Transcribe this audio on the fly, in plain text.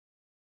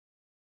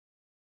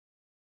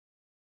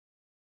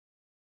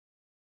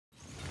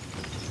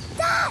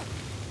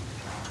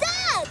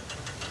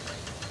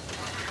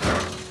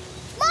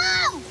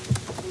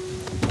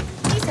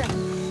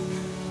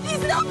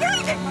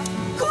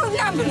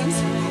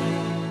ambulance.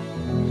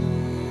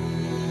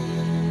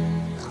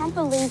 Can't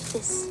believe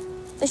this.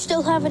 They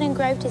still haven't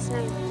engraved his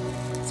name.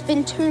 It's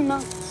been 2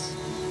 months.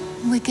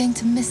 We're going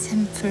to miss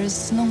him for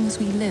as long as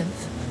we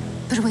live.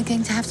 But we're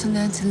going to have to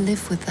learn to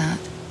live with that.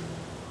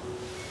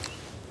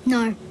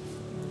 No.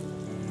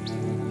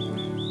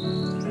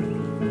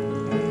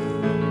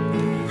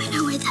 I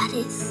know where that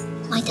is.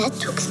 My dad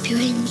took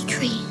Spirit in the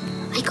tree.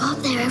 I go up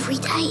there every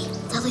day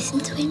to listen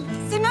to him.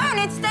 Simone,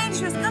 it's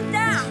dangerous. Come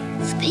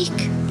down. Speak.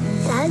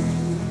 Dad,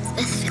 it's the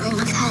best feeling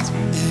I've had.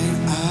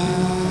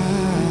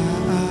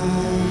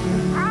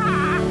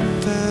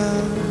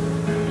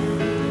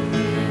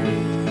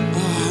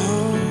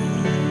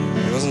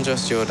 It wasn't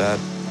just your dad.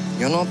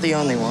 You're not the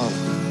only one.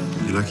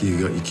 You're lucky you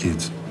got your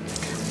kids.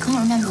 I can't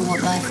remember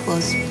what life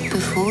was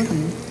before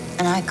them,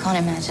 and I can't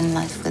imagine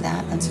life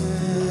without them.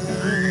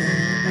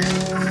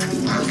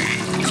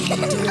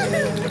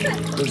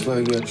 Looks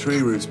like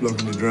tree roots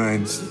blocking the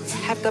drains.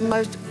 Have the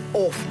most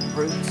awful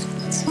roots.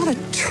 It's not a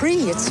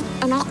tree, it's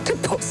an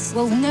octopus.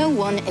 Well, no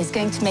one is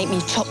going to make me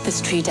chop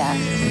this tree down.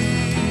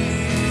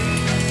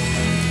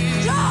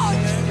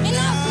 George!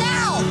 Enough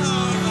now!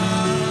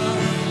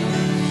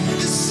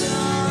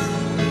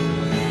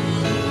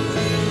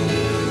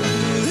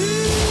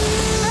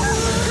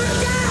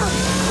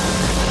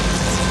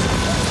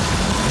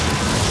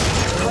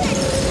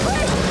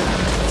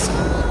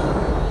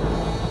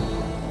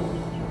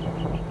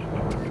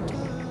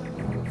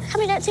 How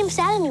come you don't seem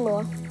sad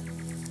anymore?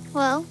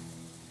 Well,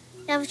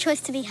 you have a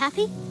choice to be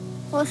happy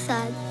or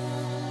sad.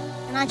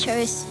 And I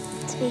chose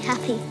to be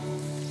happy.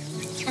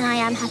 And I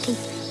am happy.